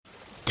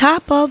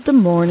Top of the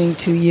morning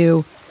to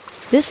you.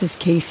 This is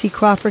Casey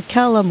Crawford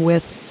Kellum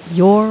with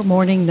Your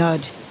Morning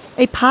Nudge,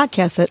 a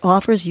podcast that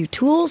offers you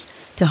tools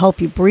to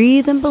help you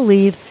breathe and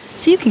believe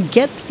so you can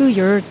get through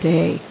your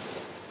day.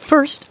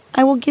 First,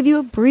 I will give you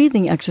a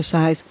breathing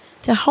exercise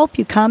to help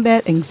you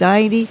combat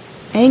anxiety,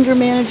 anger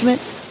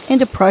management,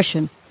 and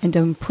depression, and to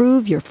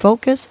improve your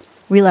focus,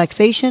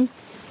 relaxation,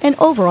 and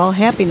overall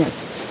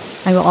happiness.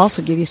 I will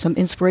also give you some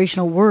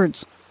inspirational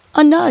words,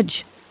 a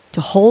nudge, to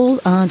hold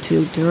on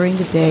to during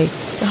the day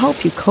to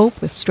help you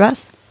cope with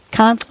stress,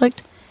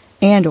 conflict,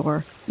 and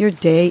or your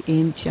day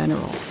in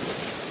general.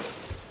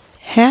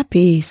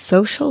 Happy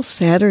Social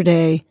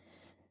Saturday.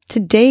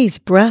 Today's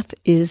breath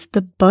is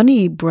the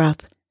bunny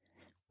breath,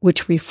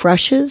 which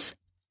refreshes,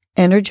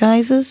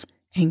 energizes,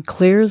 and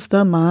clears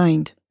the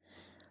mind.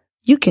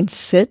 You can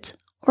sit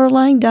or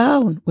lie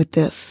down with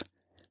this,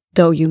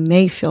 though you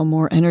may feel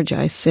more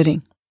energized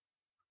sitting.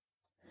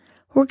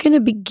 We're going to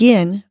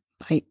begin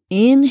by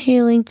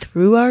inhaling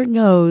through our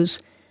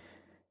nose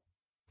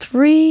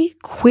 3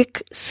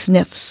 quick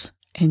sniffs,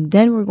 and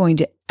then we're going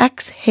to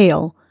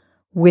exhale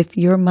with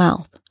your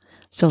mouth.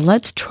 So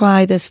let's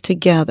try this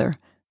together.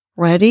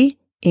 Ready?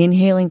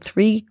 Inhaling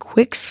 3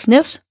 quick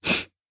sniffs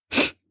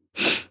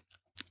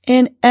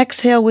and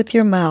exhale with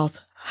your mouth.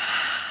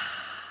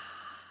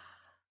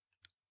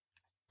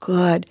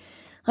 Good.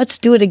 Let's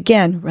do it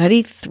again.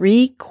 Ready?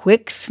 3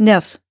 quick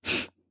sniffs.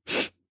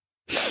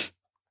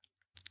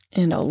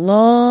 And a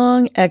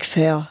long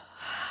exhale.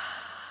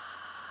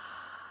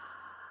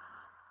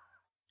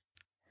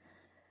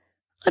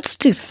 Let's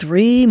do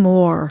 3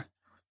 more.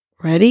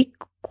 Ready?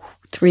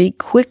 3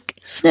 quick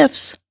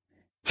sniffs.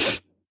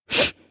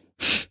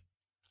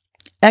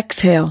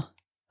 Exhale.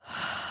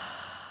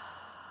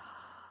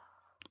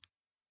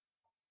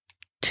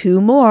 2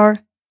 more.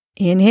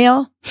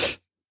 Inhale.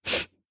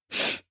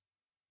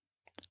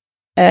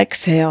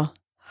 Exhale.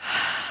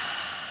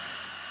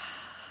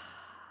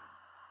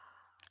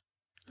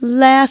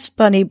 Last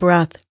bunny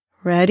breath.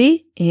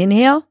 Ready?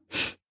 Inhale.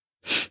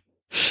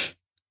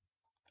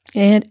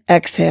 And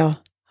exhale.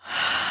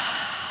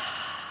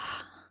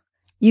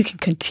 You can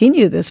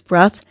continue this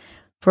breath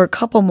for a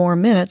couple more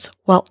minutes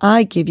while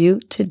I give you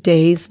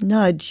today's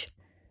nudge.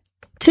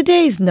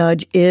 Today's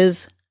nudge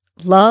is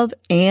love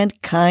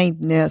and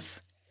kindness.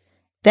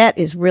 That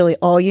is really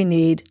all you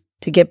need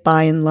to get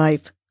by in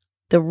life.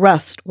 The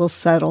rest will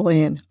settle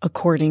in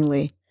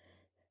accordingly.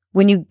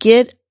 When you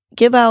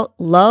give out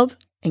love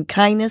and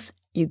kindness,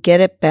 you get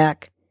it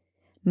back.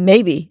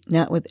 Maybe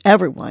not with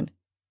everyone,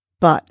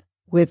 but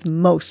with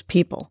most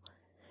people.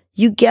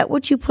 You get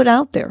what you put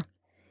out there.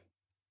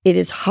 It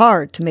is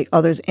hard to make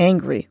others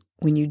angry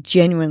when you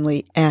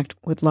genuinely act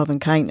with love and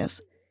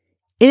kindness.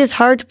 It is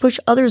hard to push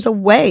others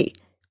away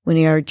when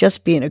you are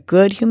just being a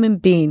good human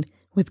being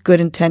with good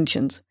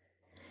intentions.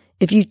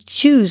 If you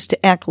choose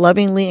to act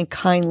lovingly and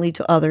kindly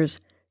to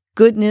others,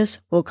 goodness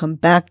will come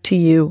back to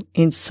you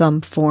in some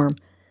form.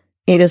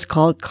 It is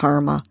called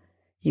karma.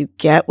 You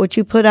get what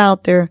you put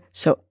out there,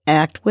 so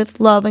act with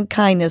love and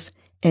kindness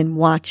and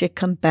watch it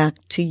come back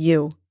to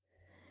you.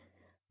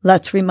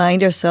 Let's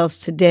remind ourselves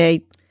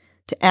today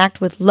to act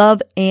with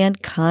love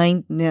and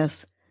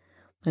kindness.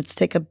 Let's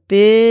take a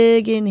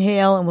big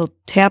inhale and we'll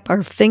tap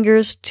our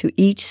fingers to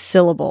each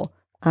syllable.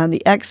 On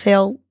the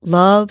exhale,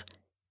 love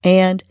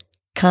and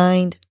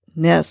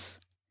kindness.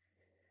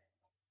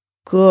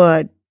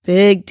 Good.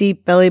 Big,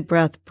 deep belly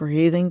breath,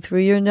 breathing through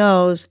your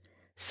nose.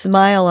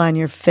 Smile on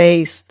your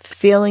face,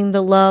 feeling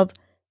the love.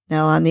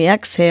 Now on the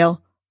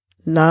exhale,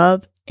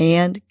 love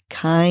and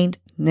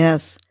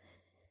kindness.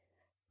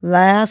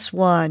 Last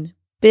one,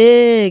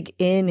 big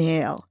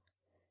inhale.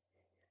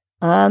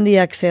 On the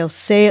exhale,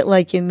 say it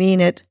like you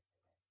mean it.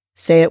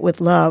 Say it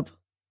with love.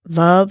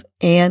 Love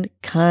and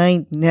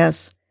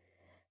kindness.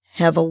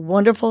 Have a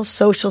wonderful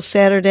social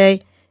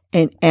Saturday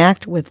and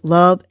act with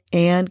love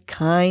and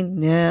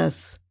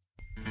kindness.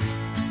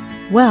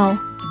 Well,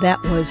 that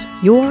was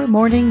your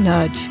morning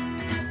nudge.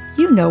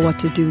 You know what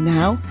to do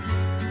now.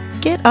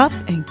 Get up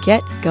and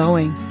get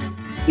going.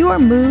 Your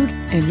mood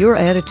and your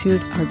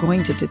attitude are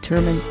going to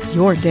determine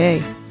your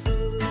day.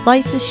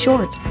 Life is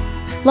short.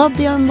 Love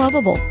the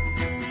unlovable.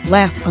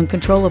 Laugh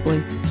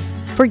uncontrollably.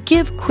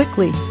 Forgive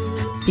quickly.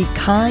 Be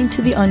kind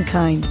to the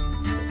unkind.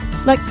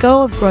 Let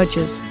go of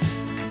grudges.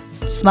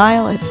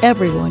 Smile at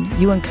everyone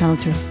you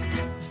encounter.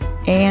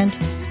 And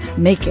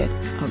make it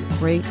a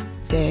great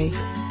day.